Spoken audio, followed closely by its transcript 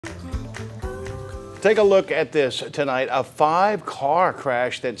Take a look at this tonight. A 5-car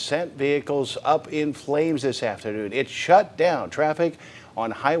crash that sent vehicles up in flames this afternoon. It shut down traffic on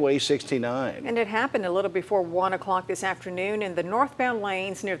Highway 69. And it happened a little before 1 o'clock this afternoon in the northbound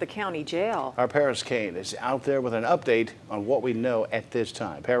lanes near the county jail. Our Paris Kane is out there with an update on what we know at this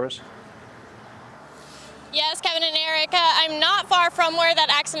time. Paris? Yes, Kevin and Erica, I'm not far from where that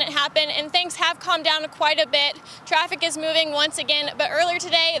accident happened, and things have calmed down quite a bit. Traffic is moving once again, but earlier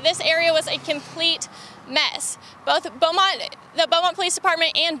today, this area was a complete mess. Both the Beaumont Police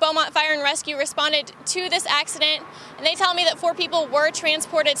Department and Beaumont Fire and Rescue responded to this accident, and they tell me that 4 people were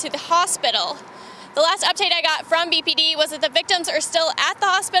transported to the hospital. The last update I got from BPD was that the victims are still at the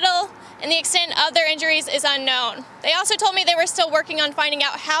hospital and the extent of their injuries is unknown. They also told me they were still working on finding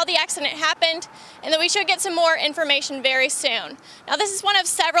out how the accident happened and that we should get some more information very soon. Now, this is one of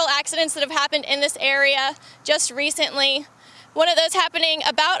several accidents that have happened in this area just recently. One of those happening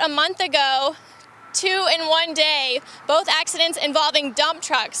about a month ago, 2 in one day, both accidents involving dump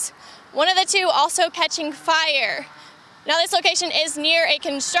trucks. One of the 2 also catching fire. Now, this location is near a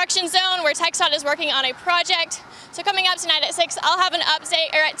construction zone where TxDOT is working on a project. So coming up tonight at 6, I'll have an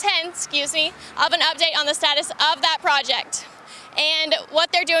update, or at 10, excuse me, I'll have an update on the status of that project and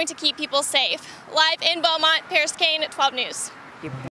what they're doing to keep people safe. Live in Beaumont, Paris Kane, 12 News.